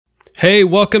Hey,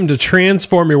 welcome to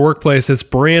Transform Your Workplace. It's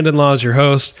Brandon Laws, your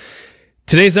host.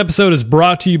 Today's episode is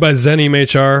brought to you by Xenium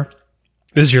HR.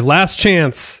 This is your last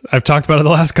chance. I've talked about it the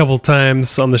last couple of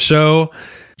times on the show.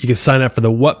 You can sign up for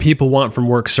the What People Want from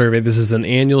Work survey. This is an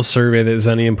annual survey that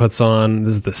Xenium puts on.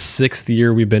 This is the 6th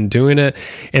year we've been doing it.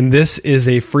 And this is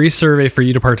a free survey for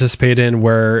you to participate in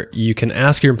where you can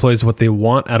ask your employees what they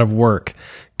want out of work.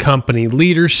 Company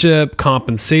leadership,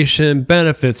 compensation,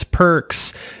 benefits,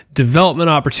 perks, development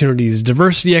opportunities,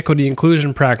 diversity, equity,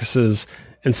 inclusion practices,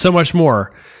 and so much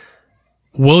more.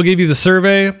 We'll give you the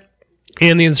survey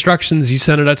and the instructions. You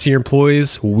send it out to your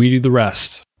employees. We do the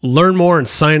rest. Learn more and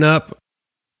sign up.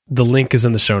 The link is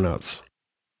in the show notes.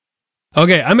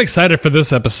 Okay, I'm excited for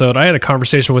this episode. I had a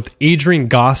conversation with Adrian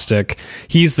Gostick.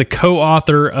 He's the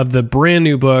co-author of the brand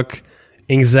new book,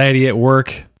 Anxiety at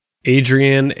Work.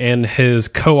 Adrian and his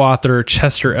co-author,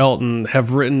 Chester Elton,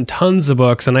 have written tons of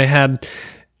books, and I had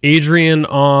Adrian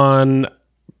on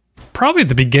probably at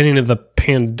the beginning of the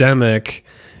pandemic,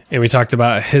 and we talked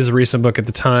about his recent book at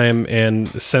the time, and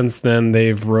since then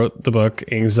they've wrote the book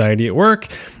Anxiety at Work,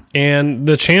 and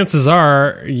the chances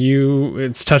are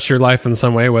it's touched your life in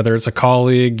some way, whether it's a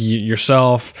colleague,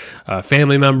 yourself, a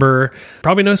family member,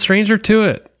 probably no stranger to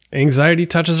it. Anxiety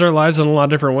touches our lives in a lot of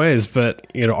different ways, but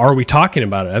are we talking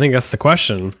about it? I think that's the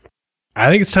question. I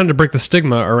think it's time to break the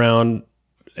stigma around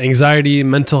anxiety,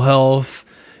 mental health,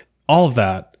 all of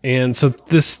that. And so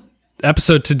this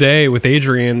episode today with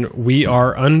Adrian, we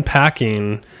are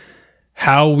unpacking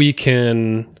how we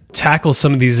can tackle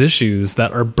some of these issues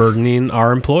that are burdening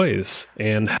our employees,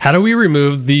 and how do we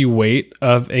remove the weight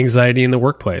of anxiety in the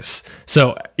workplace.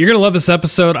 So you're going to love this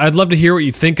episode. I'd love to hear what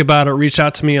you think about it. Reach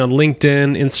out to me on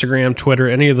LinkedIn, Instagram, Twitter,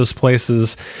 any of those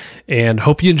places, and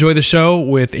hope you enjoy the show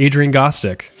with Adrian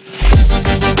Gostick.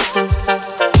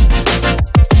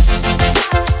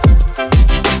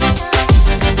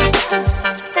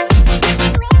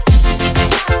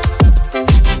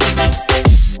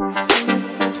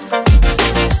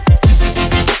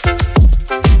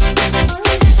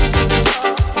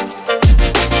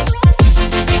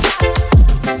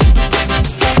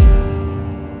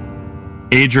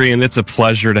 Adrian, it's a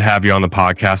pleasure to have you on the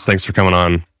podcast. Thanks for coming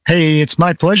on. Hey, it's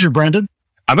my pleasure, Brandon.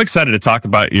 I'm excited to talk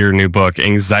about your new book,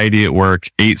 Anxiety at Work,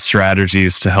 8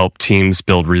 Strategies to Help Teams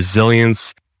Build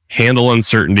Resilience, Handle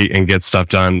Uncertainty, and Get Stuff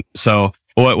Done. So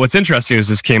what's interesting is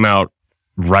this came out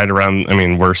right around,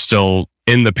 we're still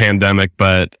in the pandemic,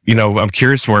 but, I'm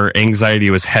curious where anxiety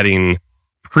was heading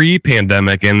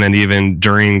pre-pandemic and then even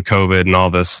during COVID and all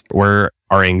this, where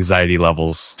our anxiety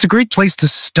levels. It's a great place to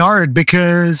start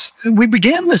because we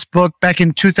began this book back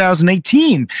in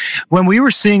 2018 when we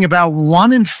were seeing about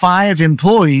 1 in 5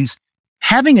 employees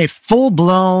having a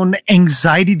full-blown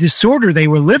anxiety disorder they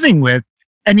were living with.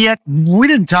 And yet we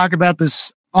didn't talk about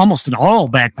this almost at all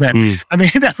back then.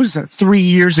 That was 3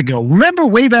 years ago. Remember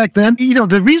way back then,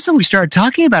 the reason we started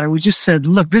talking about it, we just said,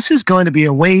 look, this is going to be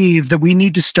a wave that we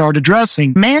need to start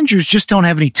addressing. Managers just don't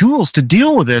have any tools to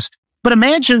deal with this. But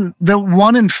imagine that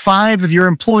 1 in 5 of your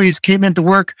employees came into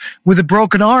work with a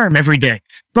broken arm every day.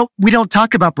 But we don't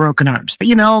talk about broken arms,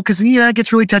 because it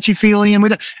gets really touchy-feely,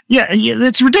 and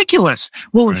it's ridiculous.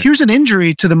 Well, right. Here's an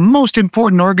injury to the most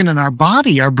important organ in our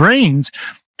body, our brains,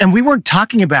 and we weren't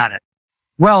talking about it.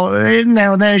 Well,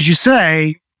 now as you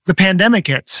say, the pandemic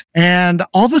hits, and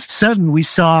all of a sudden we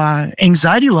saw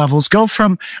anxiety levels go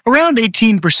from around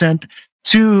 18%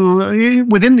 to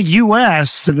within the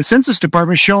U.S., the Census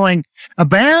Department showing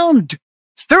about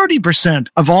 30%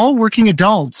 of all working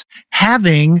adults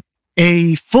having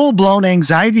a full-blown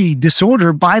anxiety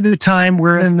disorder by the time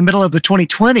we're in the middle of the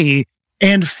 2020,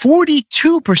 and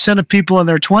 42% of people in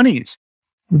their 20s.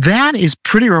 That is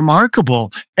pretty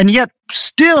remarkable. And yet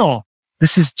still,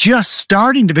 this is just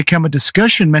starting to become a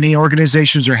discussion many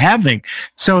organizations are having.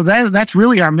 So that's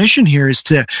really our mission here, is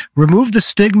to remove the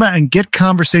stigma and get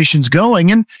conversations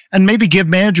going and maybe give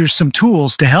managers some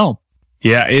tools to help.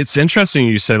 Yeah, it's interesting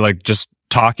you say just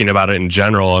talking about it in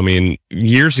general.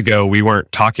 Years ago, we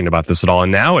weren't talking about this at all.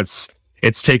 And now it's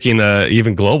taking a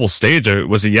even global stage.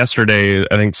 Was it yesterday?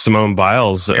 I think Simone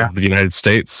Biles of the United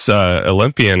States,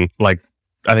 Olympian,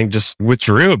 I think just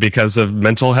withdrew because of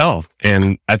mental health.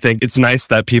 And I think it's nice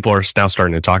that people are now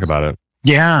starting to talk about it.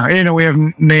 Yeah. We have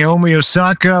Naomi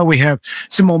Osaka, we have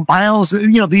Simone Biles,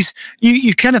 these,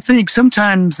 you kind of think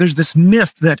sometimes there's this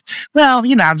myth that,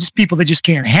 just people that just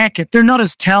can't hack it. They're not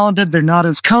as talented. They're not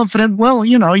as confident. Well,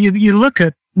 you look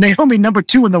at Naomi, number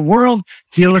 2 in the world.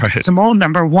 You look at Simone,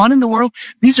 number 1 in the world.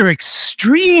 These are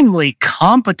extremely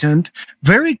competent,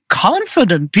 very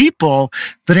confident people,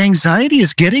 but anxiety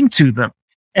is getting to them.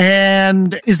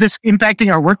 And is this impacting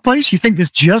our workplace? You think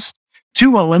this just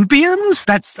 2 Olympians.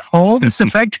 That's all that's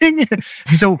affecting.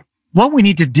 So what we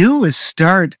need to do is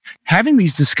start having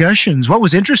these discussions. What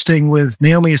was interesting with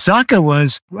Naomi Osaka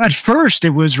was at first it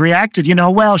was reacted,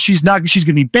 well, she's going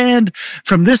to be banned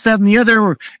from this, that, and the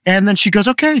other. And then she goes,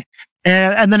 okay.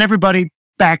 And then everybody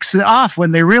backs it off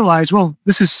when they realize, well,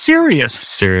 this is serious.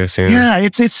 Serious, yeah. Yeah,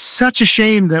 it's such a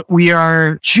shame that we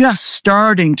are just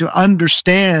starting to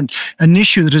understand an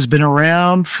issue that has been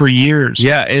around for years.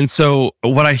 Yeah, and so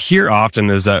what I hear often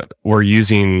is that we're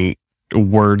using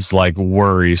words like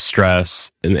worry,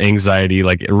 stress, and anxiety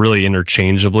like really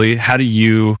interchangeably. How do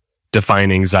you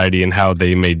define anxiety and how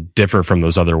they may differ from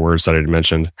those other words that I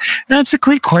mentioned? That's a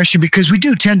great question because we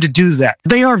do tend to do that.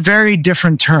 They are very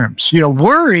different terms.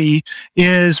 Worry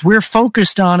is we're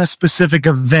focused on a specific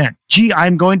event. Gee,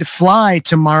 I'm going to fly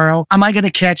tomorrow. Am I going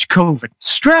to catch COVID?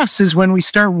 Stress is when we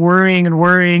start worrying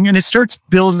and it starts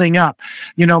building up.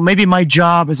 Maybe my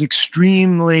job is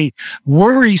extremely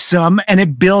worrisome and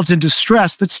it builds into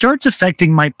stress that starts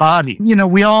affecting my body.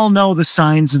 We all know the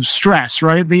signs of stress,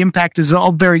 right? The impact is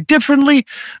all very differently,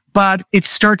 but it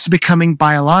starts becoming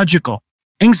biological.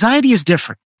 Anxiety is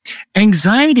different.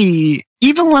 Anxiety,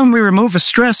 even when we remove a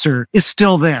stressor, is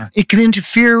still there. It can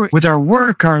interfere with our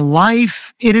work, our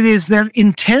life. It is that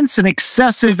intense and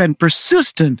excessive and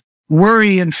persistent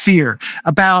worry and fear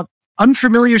about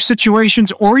unfamiliar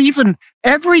situations or even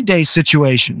everyday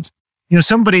situations.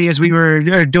 Somebody, as we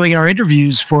were doing our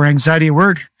interviews for Anxiety at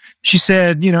Work, she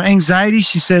said, anxiety,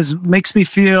 she says, makes me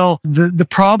feel the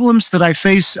problems that I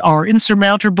face are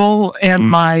insurmountable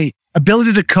and my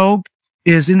ability to cope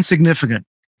is insignificant.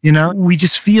 We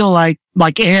just feel like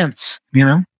ants,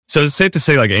 So it's safe to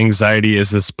say like anxiety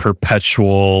is this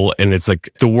perpetual, and it's like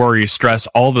the worry, stress,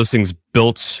 all those things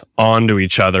built onto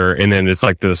each other. And then it's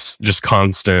like this just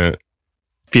constant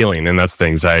feeling, and that's the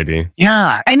anxiety.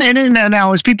 Yeah. And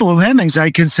now as people who have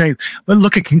anxiety can say, well,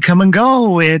 look, it can come and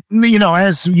go. It,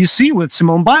 as you see with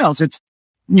Simone Biles, it's,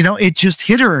 it just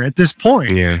hit her at this point.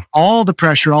 Yeah. All the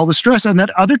pressure, all the stress. And that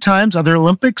other times, other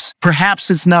Olympics, perhaps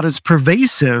it's not as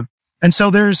pervasive. And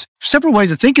so there's several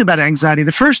ways of thinking about anxiety.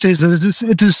 The first is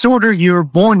a disorder you're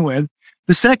born with.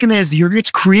 The second is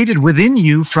it's created within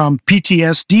you from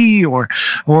PTSD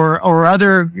or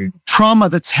other trauma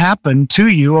that's happened to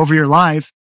you over your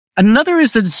life. Another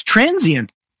is that it's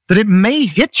transient, that it may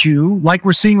hit you like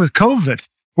we're seeing with COVID,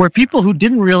 where people who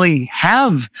didn't really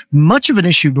have much of an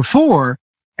issue before,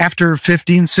 after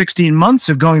 15, 16 months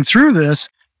of going through this,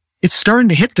 it's starting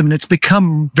to hit them and it's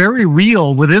become very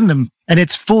real within them. And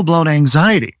it's full-blown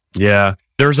anxiety. Yeah.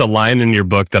 There's a line in your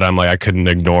book that I'm like, I couldn't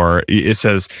ignore. It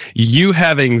says, you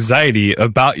have anxiety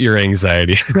about your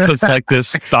anxiety. So it's like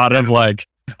this thought of like,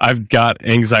 I've got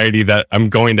anxiety that I'm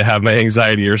going to have my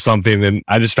anxiety or something. And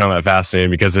I just found that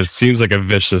fascinating because it seems like a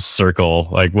vicious circle.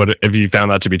 Like, what have you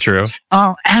found that to be true?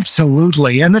 Oh,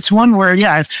 absolutely. And that's one where,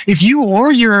 if you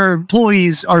or your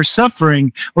employees are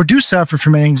suffering or do suffer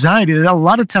from anxiety, a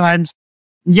lot of times,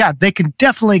 they can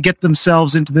definitely get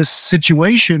themselves into this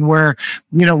situation where,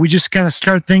 we just kind of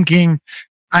start thinking,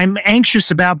 I'm anxious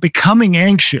about becoming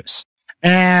anxious.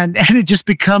 And it just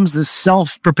becomes this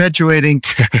self-perpetuating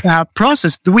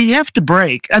process that we have to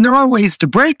break. And there are ways to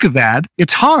break that.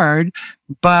 It's hard,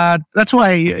 but that's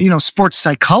why, sports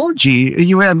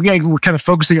psychology, we're kind of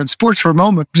focusing on sports for a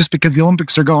moment just because the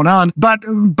Olympics are going on. But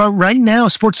right now,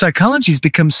 sports psychology has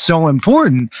become so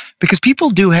important because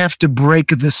people do have to break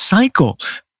this cycle.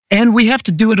 And we have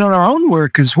to do it on our own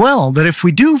work as well. That if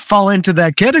we do fall into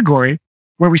that category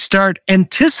where we start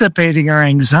anticipating our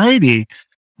anxiety,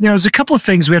 there's a couple of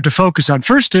things we have to focus on.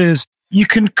 First is you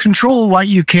can control what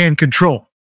you can control.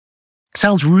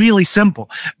 Sounds really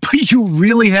simple, but you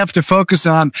really have to focus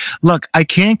on, look, I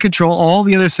can't control all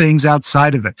the other things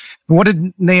outside of it. What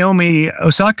did Naomi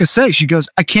Osaka say? She goes,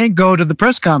 I can't go to the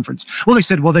press conference. Well, they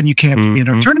said, well, then you can't be in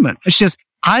our tournament. And she says,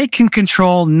 I can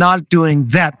control not doing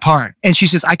that part. And she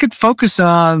says, I could focus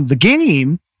on the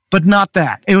game, but not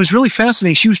that. It was really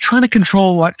fascinating. She was trying to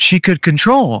control what she could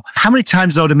control. How many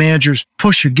times, though, do managers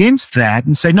push against that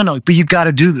and say, no, but you've got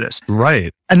to do this?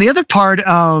 Right. And the other part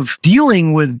of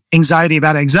dealing with anxiety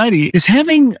about anxiety is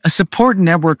having a support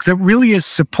network that really is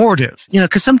supportive.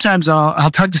 Because sometimes I'll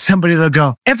talk to somebody, they'll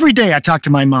go, every day I talk to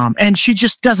my mom and she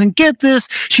just doesn't get this.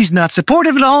 She's not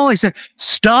supportive at all. I said,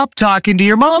 stop talking to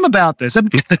your mom about this.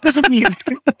 It doesn't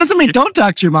mean don't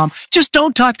talk to your mom. Just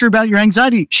don't talk to her about your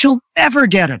anxiety. She'll never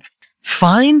get it.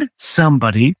 Find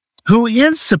somebody who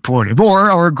is supportive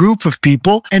or a group of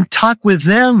people and talk with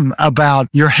them about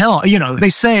your health. They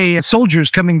say soldiers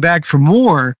coming back from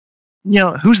war,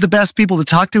 who's the best people to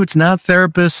talk to? It's not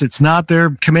therapists. It's not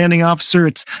their commanding officer.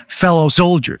 It's fellow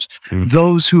soldiers,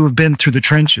 those who have been through the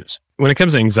trenches. When it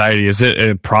comes to anxiety, is it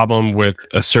a problem with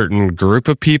a certain group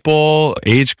of people,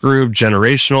 age group,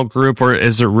 generational group, or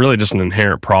is it really just an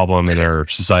inherent problem in our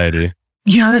society?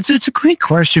 Yeah, it's a great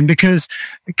question because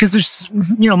there's,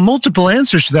 multiple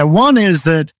answers to that. One is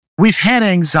that we've had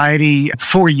anxiety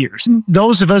for years.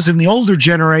 Those of us in the older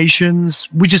generations,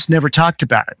 we just never talked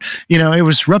about it. It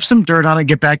was rub some dirt on it,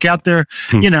 get back out there,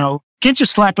 can't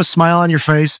just slap a smile on your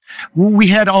face. We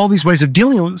had all these ways of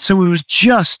dealing with it, so it was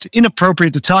just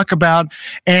inappropriate to talk about,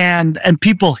 and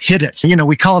people hid it.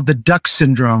 We call it the duck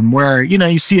syndrome, where,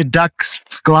 you see a duck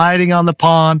gliding on the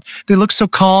pond. They look so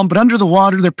calm, but under the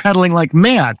water, they're pedaling like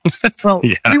mad. Well,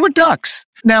 we were ducks.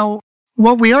 Now,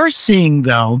 what we are seeing,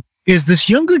 though, is this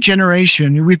younger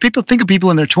generation. People think of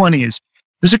people in their 20s.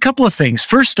 There's a couple of things.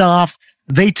 First off,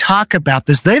 they talk about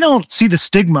this. They don't see the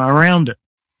stigma around it.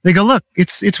 They go, look,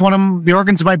 it's one of the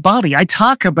organs of my body. I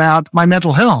talk about my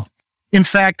mental health. In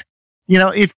fact,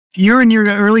 if you're in your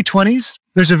early 20s,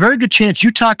 there's a very good chance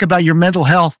you talk about your mental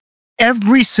health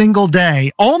every single day,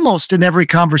 almost in every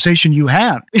conversation you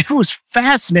have. It was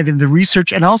fascinating, the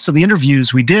research and also the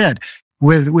interviews we did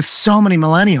with so many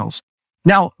millennials.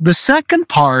 Now, the second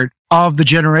part of the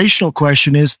generational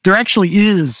question is there actually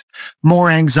is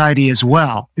more anxiety as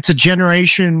well. It's the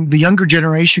younger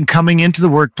generation coming into the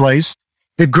workplace.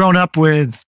 They've grown up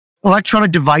with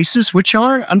electronic devices, which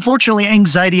are unfortunately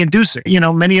anxiety inducing.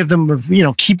 Many of them,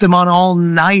 keep them on all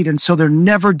night. And so they're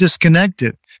never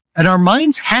disconnected. And our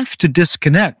minds have to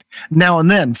disconnect now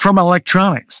and then from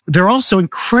electronics. They're also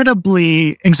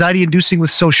incredibly anxiety inducing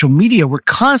with social media. We're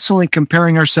constantly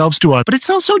comparing ourselves to others. But it's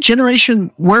also a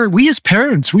generation where we as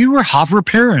parents, we were hover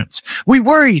parents. We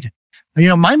worried.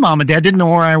 My mom and dad didn't know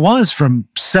where I was from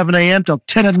 7 a.m. till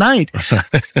 10 at night.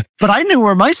 But I knew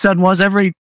where my son was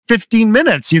every 15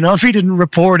 minutes, if he didn't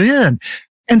report in.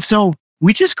 And so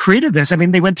we just created this. I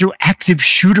mean, they went through active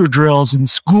shooter drills in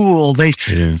school.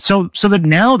 So that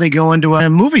now they go into a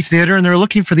movie theater and they're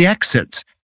looking for the exits.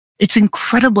 It's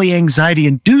incredibly anxiety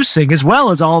inducing, as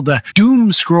well as all the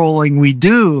doom scrolling we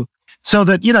do. So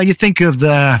that, you think of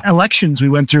the elections we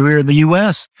went through here in the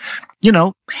U.S.,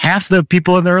 half the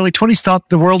people in the early 20s thought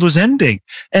the world was ending.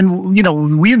 And,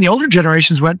 we in the older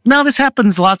generations went, no, this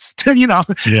happens lots,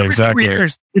 Yeah, exactly.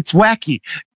 Years. It's wacky.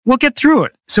 We'll get through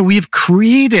it. So we've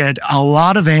created a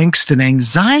lot of angst and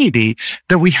anxiety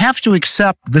that we have to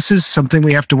accept. This is something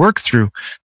we have to work through.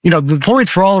 The point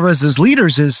for all of us as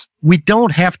leaders is we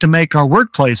don't have to make our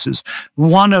workplaces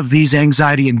one of these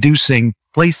anxiety-inducing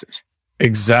places.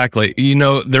 Exactly.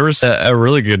 There was a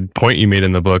really good point you made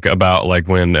in the book about like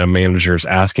when a manager's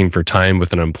asking for time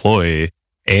with an employee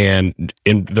and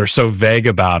they're so vague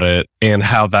about it and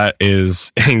how that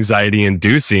is anxiety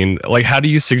inducing. Like, how do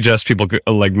you suggest people,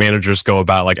 like managers, go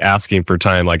about like asking for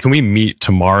time? Like, can we meet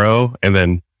tomorrow? And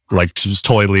then like just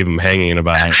totally leave them hanging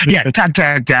about it. Yeah,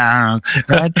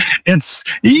 right.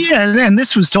 And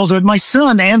this was told to my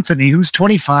son Anthony, who's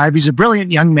 25. He's a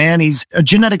brilliant young man. He's a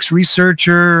genetics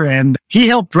researcher, and he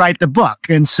helped write the book.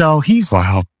 And so he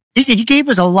gave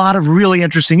us a lot of really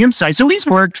interesting insights. So he's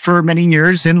worked for many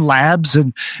years in labs,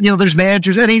 and there's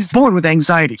managers, and he's born with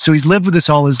anxiety. So he's lived with this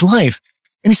all his life.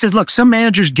 And he says, look, some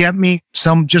managers get me,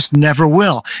 some just never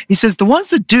will. He says the ones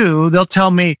that do, they'll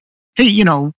tell me, hey,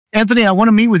 Anthony, I want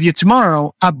to meet with you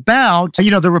tomorrow about,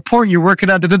 the report you're working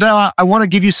on. I want to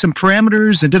give you some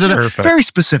parameters and very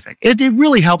specific. It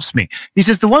really helps me. He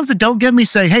says, the ones that don't get me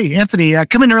say, hey, Anthony,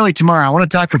 come in early tomorrow. I want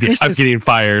to talk with you. I'm getting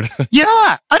fired. Yeah,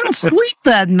 I don't sleep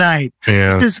that night.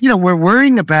 Yeah. Because, we're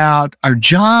worrying about our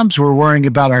jobs. We're worrying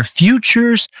about our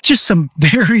futures. Just some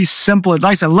very simple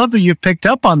advice. I love that you picked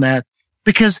up on that,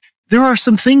 because there are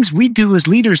some things we do as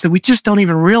leaders that we just don't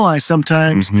even realize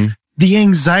sometimes. Mm-hmm. The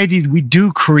anxiety we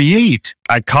do create.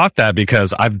 I caught that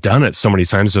because I've done it so many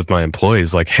times with my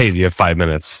employees. Like, hey, do you have 5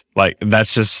 minutes? Like,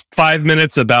 that's just 5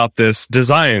 minutes about this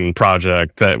design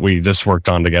project that we just worked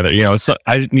on together. So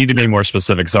I need to be more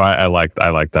specific. So I like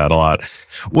that a lot.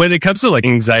 When it comes to like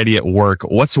anxiety at work,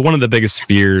 what's one of the biggest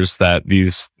fears that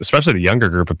these, especially the younger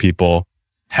group of people,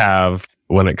 have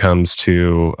when it comes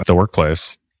to the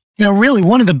workplace? Really,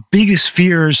 one of the biggest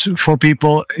fears for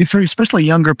people, for especially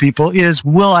younger people, is,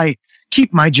 will I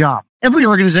keep my job? Every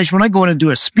organization, when I go in and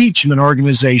do a speech in an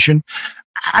organization,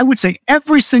 I would say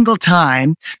every single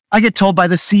time I get told by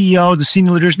the CEO, the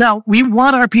senior leaders, now we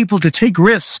want our people to take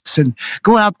risks and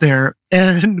go out there.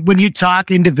 And when you talk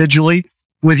individually,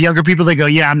 with younger people, they go,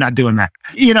 yeah, I'm not doing that,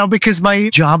 because my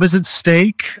job is at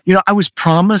stake. I was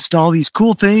promised all these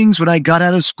cool things when I got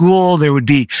out of school. There would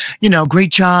be,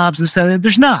 great jobs and stuff.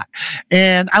 There's not.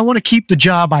 And I want to keep the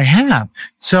job I have.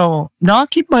 So now I'll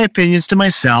keep my opinions to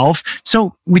myself.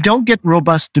 So we don't get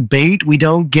robust debate. We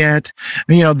don't get,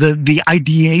 the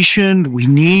ideation we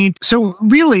need. So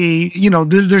really,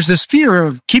 there's this fear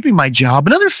of keeping my job.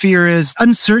 Another fear is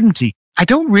uncertainty. I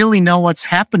don't really know what's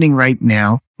happening right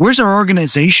now. Where's our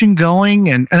organization going?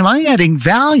 And am I adding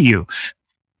value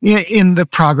in the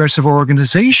progress of our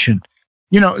organization?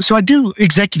 So I do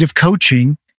executive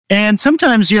coaching, and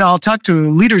sometimes, I'll talk to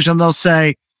leaders and they'll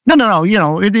say,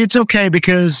 no, it's okay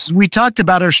because we talked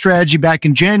about our strategy back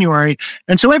in January.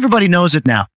 And so everybody knows it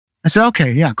now. I said,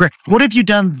 okay, yeah, great. What have you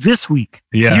done this week?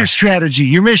 Yeah. Your strategy,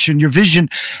 your mission, your vision,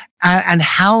 and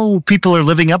how people are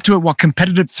living up to it. What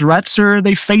competitive threats are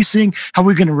they facing? How are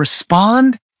we going to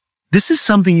respond? This is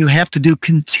something you have to do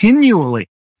continually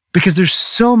because there's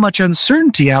so much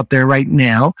uncertainty out there right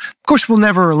now. Of course, we'll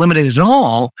never eliminate it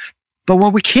all, but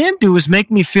what we can do is make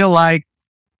me feel like,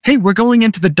 hey, we're going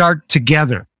into the dark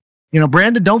together.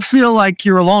 Brandon, don't feel like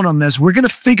you're alone on this. We're going to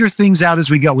figure things out as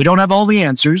we go. We don't have all the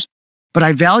answers, but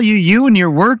I value you and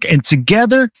your work. And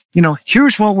together,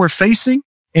 here's what we're facing.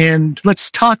 And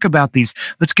let's talk about these.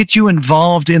 Let's get you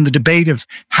involved in the debate of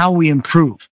how we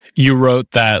improve. You wrote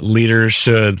that leaders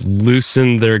should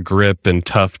loosen their grip in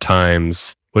tough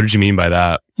times. What did you mean by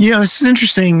that? This is an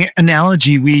interesting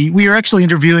analogy. We are actually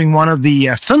interviewing one of the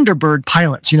Thunderbird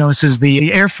pilots. This is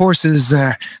the Air Force's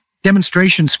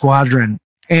demonstration squadron.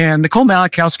 And Nicole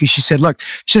Malachowski, she said, look,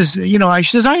 she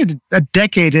says, I had a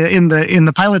decade in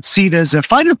the pilot's seat as a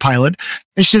fighter pilot.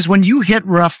 And she says, when you hit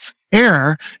rough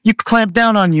air, you clamp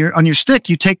down on your stick,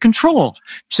 you take control.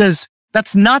 She says,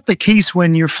 that's not the case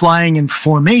when you're flying in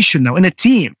formation, though, in a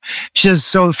team. She says,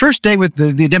 so the first day with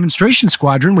the demonstration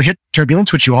squadron, we hit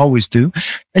turbulence, which you always do.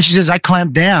 And she says, I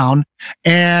clamped down.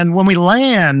 And when we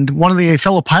land, one of the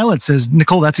fellow pilots says,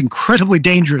 Nicole, that's incredibly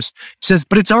dangerous. She says,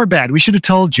 but it's our bad. We should have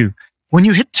told you. When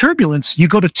you hit turbulence, you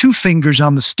go to 2 fingers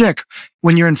on the stick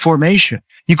when you're in formation.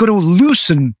 You go to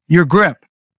loosen your grip.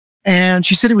 And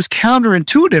she said it was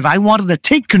counterintuitive. I wanted to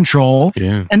take control.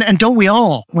 Yeah. And don't we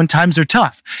all when times are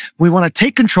tough? We want to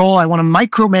take control. I want to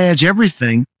micromanage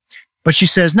everything. But she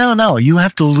says, no, you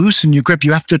have to loosen your grip.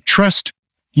 You have to trust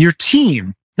your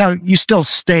team. Now, you still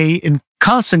stay in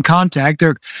constant contact.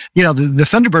 They're, the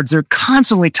Thunderbirds, they're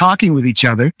constantly talking with each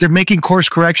other. They're making course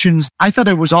corrections. I thought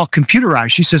it was all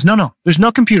computerized. She says, no, there's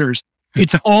no computers.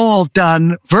 It's all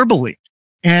done verbally.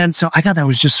 And so I thought that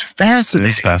was just fascinating.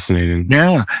 It's fascinating.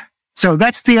 Yeah. So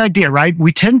that's the idea, right?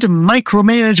 We tend to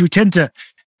micromanage. We tend to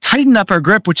tighten up our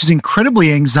grip, which is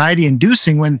incredibly anxiety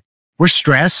inducing when we're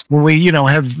stressed, when we,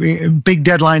 have big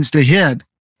deadlines to hit.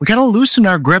 We got to loosen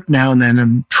our grip now and then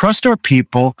and trust our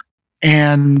people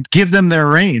and give them their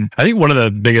reign. I think one of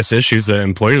the biggest issues that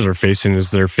employers are facing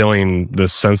is they're feeling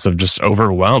this sense of just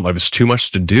overwhelmed, like there's too much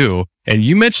to do. And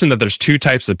you mentioned that there's 2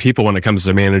 types of people when it comes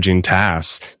to managing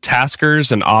tasks,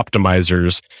 taskers and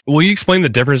optimizers. Will you explain the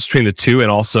difference between the 2 and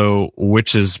also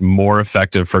which is more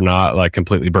effective for not like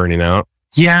completely burning out?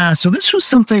 Yeah. So this was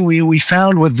something we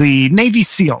found with the Navy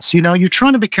SEALs. You're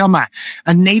trying to become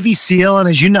a Navy SEAL. And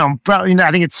as you know, probably,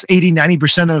 I think it's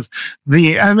 80-90% of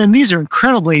these are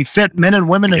incredibly fit men and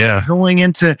women going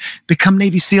in to become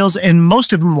Navy SEALs. And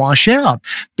most of them wash out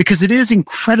because it is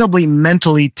incredibly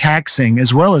mentally taxing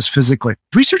as well as physically.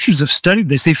 Researchers have studied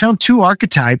this. They found 2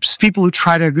 archetypes, people who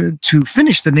try to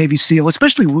finish the Navy SEAL,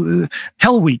 especially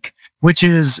Hell Week, which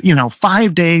is,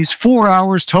 5 days, 4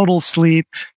 hours total sleep.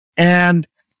 And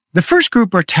the first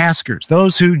group are taskers,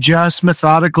 those who just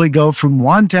methodically go from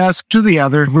one task to the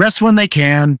other, rest when they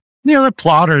can. They're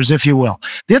plotters, if you will.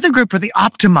 The other group are the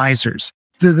optimizers,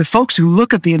 the folks who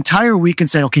look at the entire week and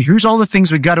say, okay, here's all the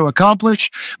things we got to accomplish.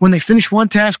 When they finish one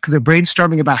task, they're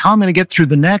brainstorming about how I'm going to get through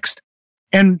the next.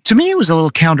 And to me, it was a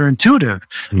little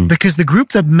counterintuitive because the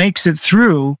group that makes it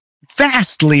through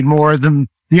vastly more than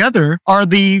the other are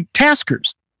the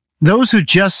taskers. Those who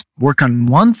just work on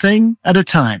one thing at a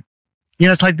time.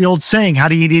 It's like the old saying, how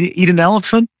do you eat an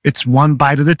elephant? It's one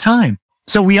bite at a time.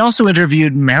 So we also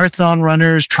interviewed marathon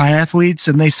runners, triathletes,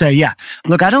 and they say, yeah,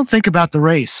 look, I don't think about the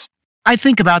race. I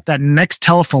think about that next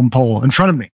telephone pole in front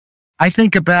of me. I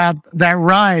think about that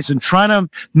rise and trying to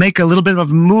make a little bit of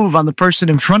a move on the person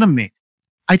in front of me.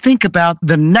 I think about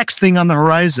the next thing on the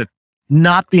horizon,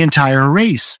 not the entire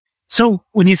race. So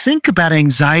when you think about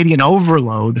anxiety and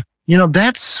overload,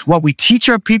 that's what we teach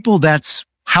our people. That's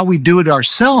how we do it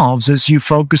ourselves as you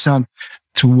focus on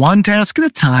to one task at a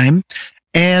time.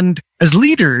 And as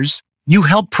leaders, you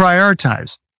help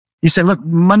prioritize. You say, look,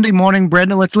 Monday morning,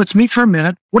 Brandon, let's meet for a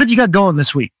minute. What have you got going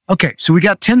this week? Okay, so we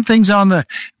got 10 things on the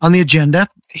agenda.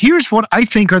 Here's what I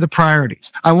think are the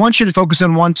priorities. I want you to focus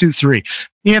on 1, 2, 3.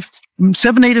 If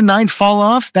 7, 8, and 9 fall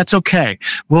off, that's okay.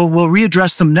 We'll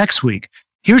readdress them next week.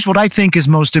 Here's what I think is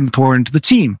most important to the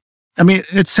team. I mean,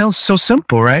 it sounds so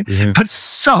simple, right? Mm-hmm. But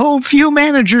so few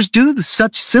managers do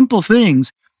such simple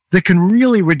things that can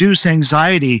really reduce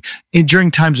anxiety during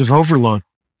times of overload.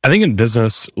 I think in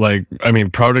business,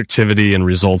 productivity and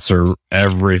results are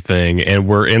everything. And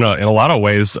we're in a lot of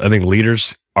ways, I think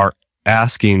leaders are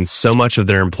asking so much of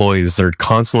their employees. They're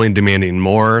constantly demanding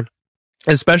more,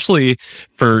 especially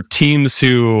for teams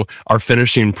who are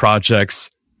finishing projects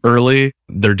early.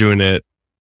 They're doing it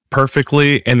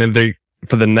perfectly. And then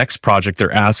for the next project,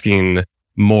 they're asking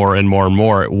more and more and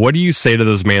more. What do you say to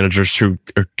those managers who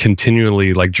are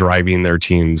continually driving their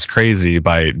teams crazy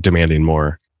by demanding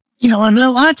more? And a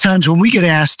lot of times when we get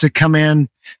asked to come in,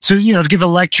 to give a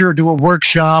lecture or do a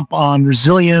workshop on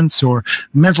resilience or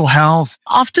mental health,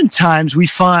 oftentimes we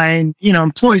find,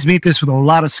 employees meet this with a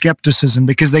lot of skepticism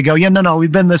because they go, no,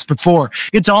 we've been this before.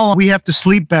 It's all, we have to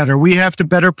sleep better. We have to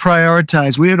better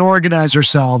prioritize. We have to organize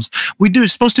ourselves.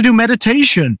 Supposed to do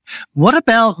meditation. What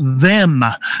about them,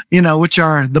 which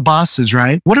are the bosses,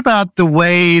 right? What about the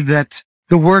way that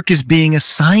the work is being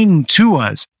assigned to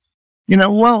us?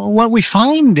 What we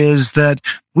find is that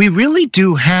we really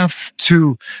do have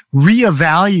to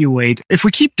reevaluate. If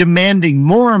we keep demanding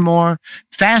more and more,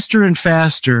 faster and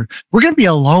faster, we're going to be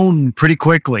alone pretty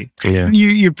quickly. Yeah.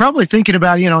 You're probably thinking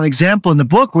about, an example in the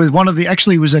book with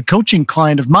he was a coaching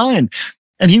client of mine.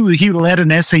 And he led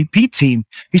an SAP team.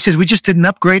 He says, we just did an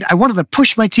upgrade. I wanted to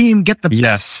push my team, get the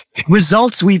best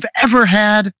results we've ever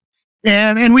had.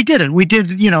 And we did it. We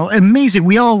did, amazing.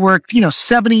 We all worked,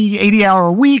 70,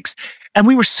 80-hour weeks. And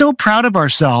we were so proud of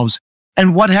ourselves.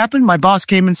 And what happened? My boss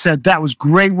came and said, that was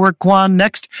great work, Quan.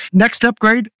 Next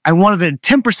upgrade, I wanted it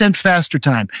 10% faster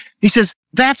time. He says,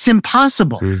 that's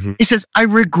impossible. Mm-hmm. He says, I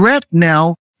regret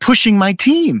now pushing my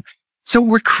team. So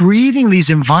we're creating these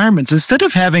environments instead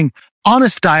of having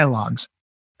honest dialogues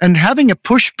and having a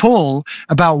push-pull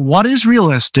about what is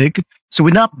realistic. So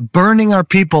we're not burning our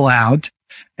people out.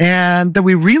 And that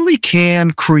we really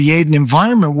can create an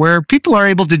environment where people are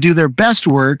able to do their best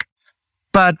work,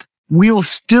 but we'll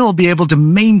still be able to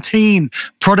maintain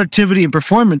productivity and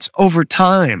performance over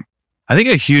time. I think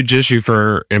a huge issue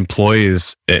for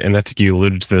employees, and I think you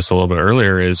alluded to this a little bit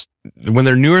earlier, is when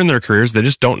they're newer in their careers, they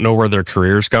just don't know where their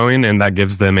career is going, and that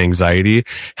gives them anxiety.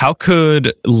 How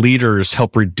could leaders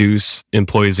help reduce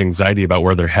employees' anxiety about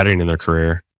where they're heading in their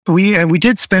career? We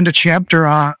did spend a chapter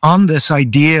on this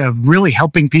idea of really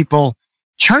helping people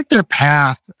chart their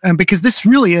path. And because this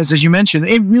really is, as you mentioned,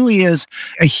 it really is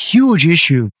a huge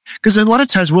issue because a lot of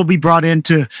times we'll be brought in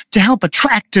to help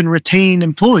attract and retain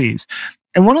employees.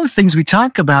 And one of the things we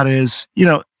talk about is,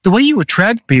 the way you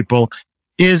attract people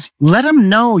is let them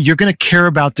know you're going to care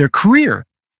about their career.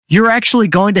 You're actually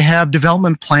going to have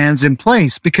development plans in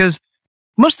place because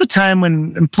most of the time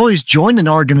when employees join an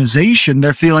organization,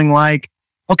 they're feeling like,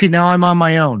 okay, now I'm on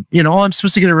my own. I'm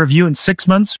supposed to get a review in 6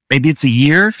 months. Maybe it's a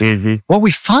year. Mm-hmm. What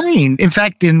we find, in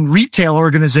fact, in retail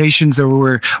organizations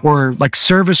or like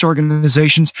service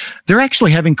organizations, they're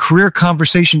actually having career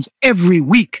conversations every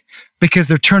week because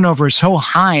their turnover is so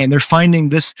high. And they're finding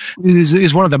this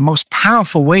is one of the most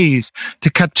powerful ways to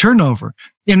cut turnover.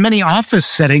 In many office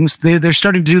settings, they're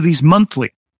starting to do these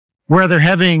monthly where they're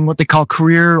having what they call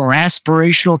career or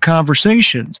aspirational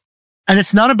conversations. And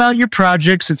it's not about your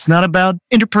projects. It's not about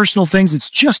interpersonal things. It's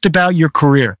just about your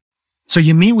career. So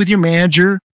you meet with your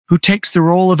manager who takes the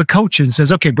role of a coach and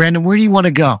says, okay, Brandon, where do you want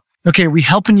to go? Okay, are we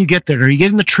helping you get there? Are you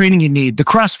getting the training you need? The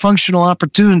cross-functional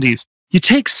opportunities. You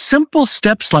take simple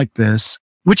steps like this,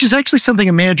 which is actually something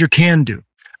a manager can do.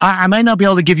 I might not be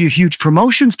able to give you huge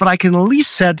promotions, but I can at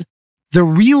least set the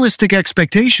realistic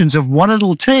expectations of what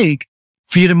it'll take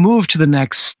for you to move to the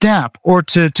next step or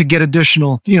to get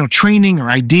additional, training or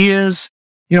ideas.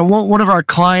 One of our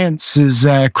clients is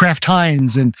Kraft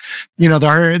Heinz, and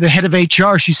the head of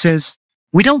HR. She says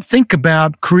we don't think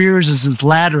about careers as a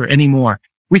ladder anymore.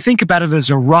 We think about it as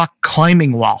a rock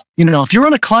climbing wall. If you're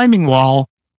on a climbing wall,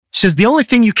 she says the only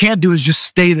thing you can't do is just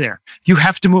stay there. You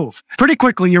have to move. Pretty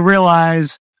quickly, you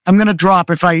realize I'm going to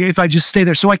drop if I just stay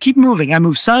there. So I keep moving. I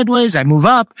move sideways. I move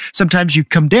up. Sometimes you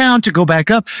come down to go back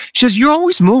up. She says, you're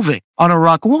always moving on a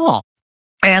rock wall.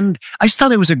 And I just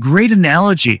thought it was a great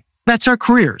analogy. That's our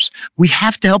careers. We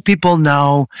have to help people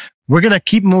know we're going to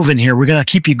keep moving here. We're going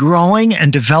to keep you growing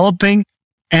and developing.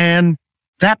 And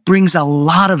that brings a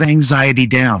lot of anxiety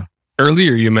down.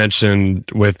 Earlier, you mentioned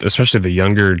with especially the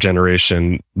younger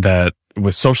generation that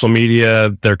with social media,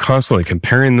 they're constantly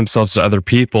comparing themselves to other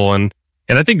people. And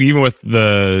I think even with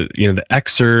the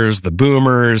Xers, the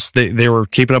boomers, they were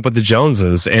keeping up with the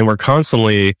Joneses and we're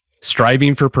constantly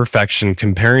striving for perfection,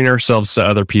 comparing ourselves to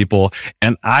other people.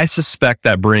 And I suspect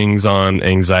that brings on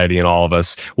anxiety in all of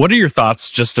us. What are your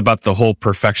thoughts just about the whole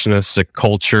perfectionistic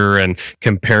culture and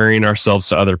comparing ourselves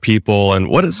to other people? And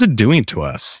what is it doing to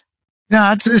us?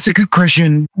 Yeah, it's a good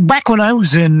question. Back when I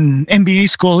was in MBA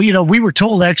school, we were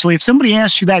told actually, if somebody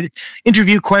asked you that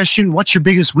interview question, what's your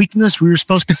biggest weakness? We were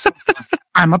supposed to say,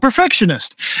 I'm a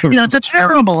perfectionist. It's a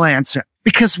terrible answer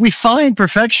because we find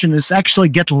perfectionists actually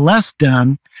get less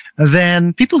done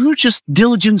than people who are just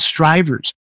diligent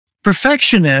strivers.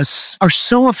 Perfectionists are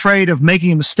so afraid of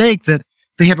making a mistake that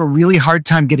they have a really hard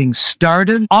time getting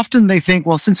started. Often they think,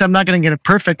 well, since I'm not going to get it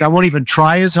perfect, I won't even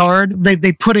try as hard.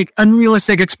 They put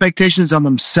unrealistic expectations on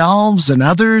themselves and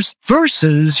others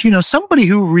versus, somebody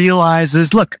who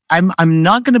realizes, look, I'm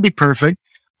not going to be perfect.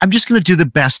 I'm just going to do the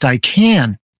best I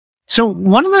can. So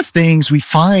one of the things we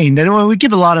find, and we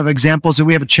give a lot of examples, and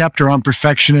we have a chapter on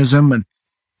perfectionism. And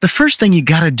the first thing you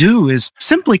got to do is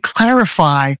simply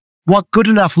clarify what good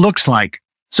enough looks like.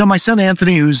 So my son,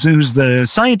 Anthony, who's the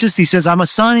scientist, he says, I'm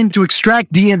assigned to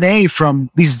extract DNA from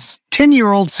these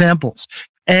 10-year-old samples.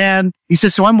 And he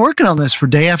says, so I'm working on this for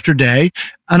day after day,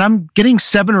 and I'm getting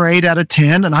 7 or 8 out of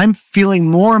 10, and I'm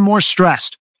feeling more and more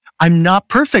stressed. I'm not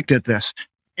perfect at this.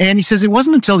 And he says, it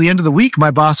wasn't until the end of the week, my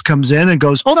boss comes in and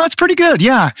goes, oh, that's pretty good.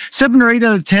 Yeah. 7 or 8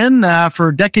 out of 10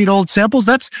 for decade-old samples.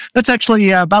 That's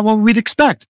actually about what we'd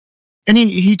expect. And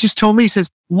he just told me, he says,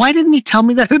 why didn't he tell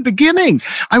me that at the beginning?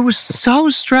 I was so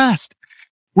stressed.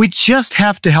 We just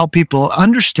have to help people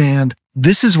understand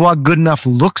this is what good enough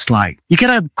looks like. You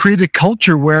got to create a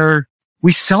culture where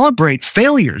we celebrate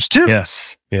failures too.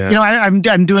 Yes. Yeah. I'm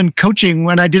doing coaching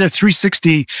when I did a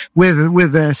 360 with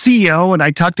a CEO and I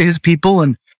talked to his people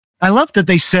and I love that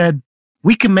they said,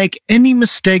 we can make any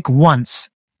mistake once,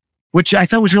 which I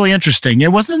thought was really interesting.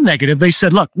 It wasn't a negative. They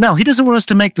said, look, no, he doesn't want us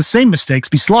to make the same mistakes,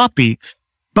 be sloppy,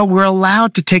 but we're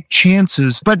allowed to take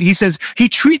chances. But he says he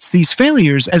treats these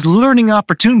failures as learning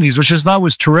opportunities, which I thought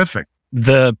was terrific.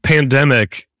 The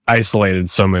pandemic isolated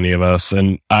so many of us.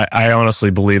 And I honestly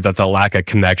believe that the lack of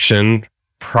connection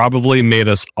probably made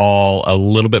us all a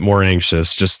little bit more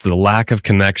anxious. Just the lack of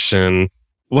connection.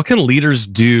 What can leaders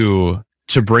do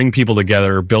to bring people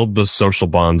together, build those social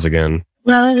bonds again?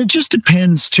 Well, it just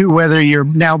depends too, whether you're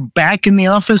now back in the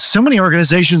office. So many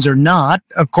organizations are not.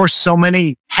 Of course, so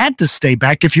many had to stay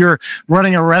back. If you're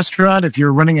running a restaurant, if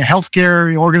you're running a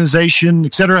healthcare organization,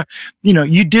 et cetera,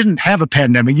 you didn't have a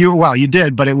pandemic. You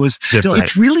did, but it was still,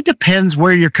 it really depends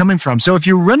where you're coming from. So if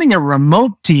you're running a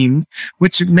remote team,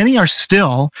 which many are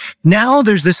still, now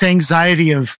there's this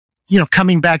anxiety of,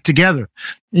 coming back together.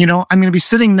 I'm going to be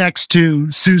sitting next to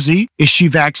Susie. Is she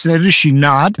vaccinated? Is she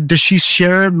not? Does she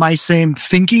share my same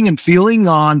thinking and feeling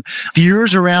on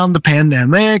fears around the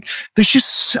pandemic? There's just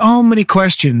so many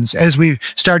questions as we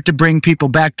start to bring people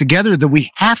back together that we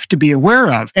have to be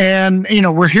aware of. And,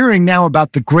 we're hearing now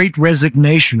about the great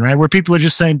resignation, right? Where people are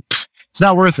just saying, it's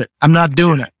not worth it. I'm not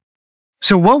doing it.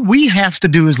 So what we have to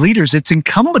do as leaders, it's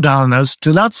incumbent on us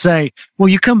to not say, well,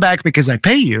 you come back because I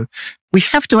pay you. We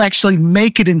have to actually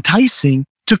make it enticing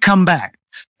to come back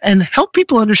and help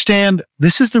people understand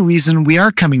this is the reason we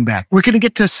are coming back. We're going to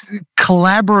get to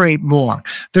collaborate more.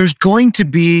 There's going to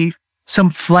be some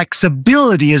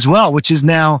flexibility as well, which is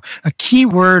now a key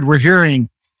word we're hearing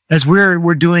as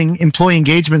we're doing employee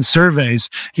engagement surveys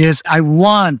is I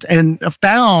want and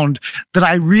found that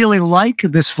I really like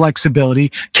this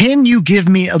flexibility. Can you give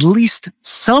me at least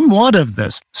somewhat of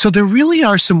this? So there really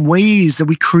are some ways that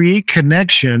we create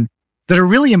connection that are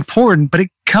really important, but it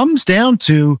comes down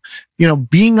to,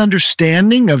 being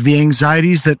understanding of the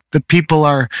anxieties that the people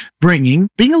are bringing,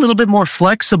 being a little bit more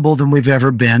flexible than we've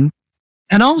ever been,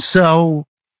 and also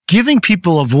giving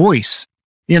people a voice.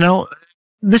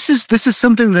 This is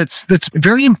something that's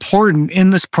very important in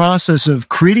this process of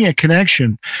creating a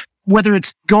connection, whether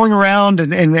it's going around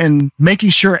and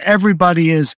making sure everybody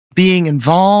is being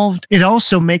involved. It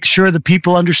also makes sure that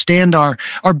people understand our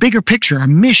bigger picture, our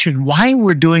mission, why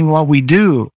we're doing what we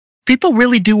do. People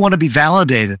really do want to be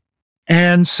validated.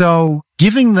 And so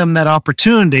giving them that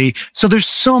opportunity. So there's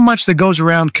so much that goes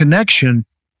around connection,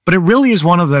 but it really is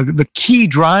one of the key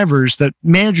drivers that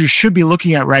managers should be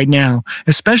looking at right now,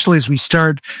 especially as we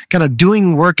start kind of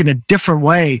doing work in a different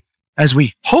way as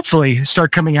we hopefully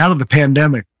start coming out of the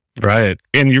pandemic. Right.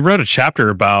 And you wrote a chapter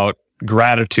about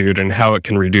gratitude and how it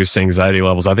can reduce anxiety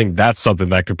levels. I think that's something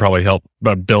that could probably help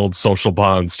build social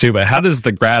bonds too. But how does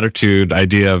the gratitude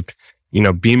idea of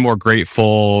being more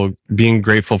grateful, being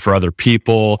grateful for other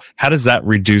people? How does that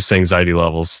reduce anxiety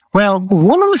levels? Well,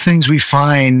 one of the things we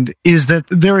find is that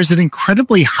there is an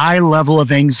incredibly high level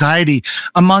of anxiety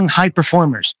among high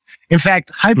performers. In fact,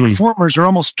 high performers are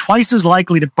almost twice as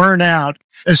likely to burn out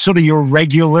as sort of your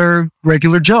regular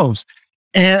Joes.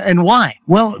 And why?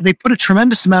 Well, they put a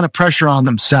tremendous amount of pressure on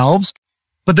themselves,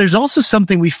 but there's also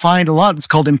something we find a lot. It's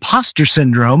called imposter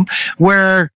syndrome,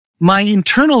 where my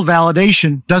internal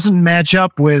validation doesn't match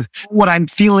up with what I'm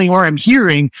feeling or I'm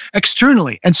hearing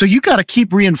externally. And so you got to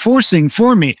keep reinforcing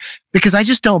for me because I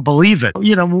just don't believe it.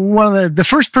 One of the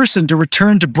first person to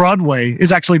return to Broadway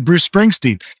is actually Bruce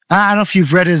Springsteen. I don't know if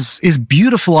you've read his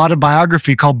beautiful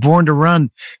autobiography called Born to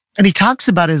Run. And he talks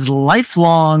about his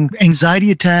lifelong anxiety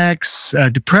attacks,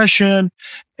 depression.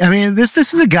 I mean, this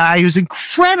is a guy who's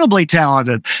incredibly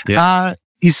talented. Yeah.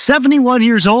 He's 71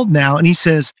 years old now, and he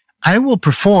says, I will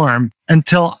perform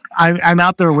until I'm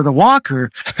out there with a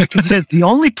walker. He says, the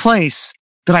only place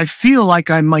that I feel like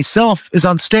I'm myself is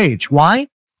on stage. Why?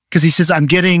 Because he says, I'm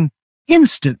getting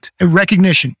instant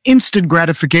recognition, instant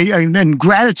gratification and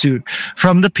gratitude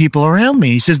from the people around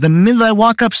me. He says, the minute I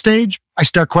walk up stage, I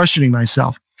start questioning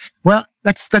myself. Well,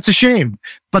 that's a shame,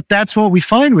 but that's what we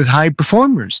find with high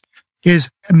performers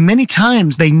is many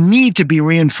times they need to be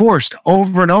reinforced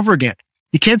over and over again.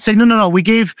 You can't say, no, we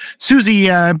gave Susie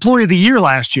Employee of the Year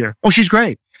last year. Oh, she's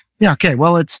great. Yeah. Okay.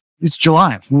 Well, it's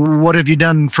July. What have you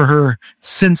done for her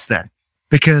since then?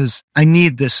 Because I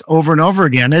need this over and over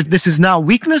again. This is not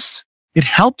weakness. It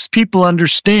helps people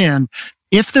understand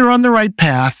if they're on the right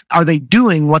path, are they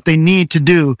doing what they need to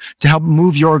do to help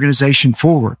move your organization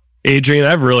forward? Adrian,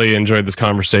 I've really enjoyed this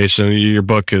conversation. Your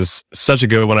book is such a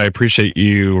good one. I appreciate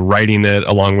you writing it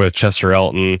along with Chester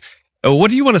Elton.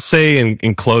 What do you want to say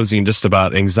in closing just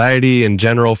about anxiety in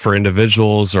general for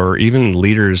individuals or even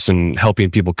leaders and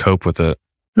helping people cope with it?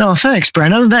 No, thanks,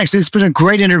 Brandon. Thanks. It's been a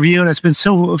great interview and it's been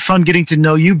so fun getting to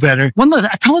know you better.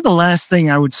 Probably the last thing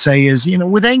I would say is,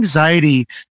 with anxiety,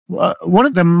 one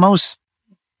of the most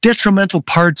detrimental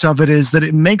parts of it is that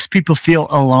it makes people feel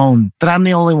alone, that I'm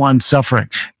the only one suffering.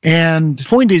 And the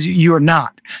point is you are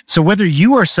not. So whether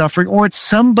you are suffering or it's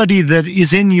somebody that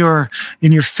is in your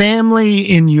family,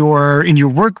 in your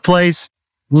workplace,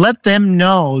 let them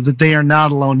know that they are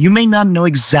not alone. You may not know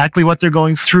exactly what they're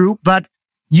going through, but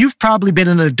you've probably been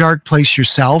in a dark place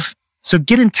yourself. So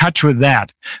get in touch with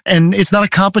that. And it's not a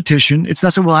competition. It's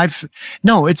not saying,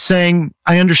 no, it's saying,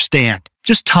 I understand.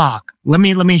 Just talk. Let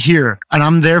me hear. And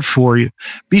I'm there for you.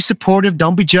 Be supportive.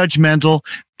 Don't be judgmental,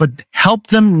 but help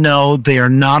them know they are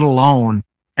not alone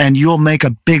and you'll make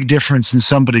a big difference in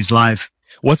somebody's life.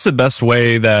 What's the best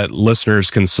way that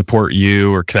listeners can support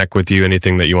you or connect with you?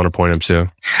 Anything that you want to point them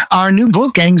to? Our new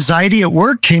book, Anxiety at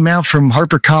Work, came out from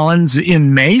HarperCollins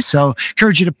in May. So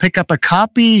encourage you to pick up a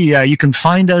copy. You can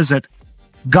find us at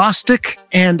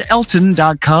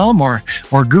gostickandelton.com or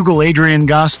Google Adrian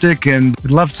Gostick, and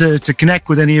we'd love to connect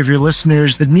with any of your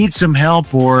listeners that need some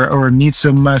help or need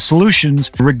some solutions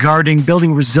regarding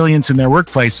building resilience in their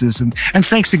workplaces. And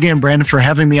thanks again, Brandon, for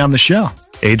having me on the show.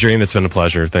 Adrian, it's been a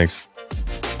pleasure. Thanks.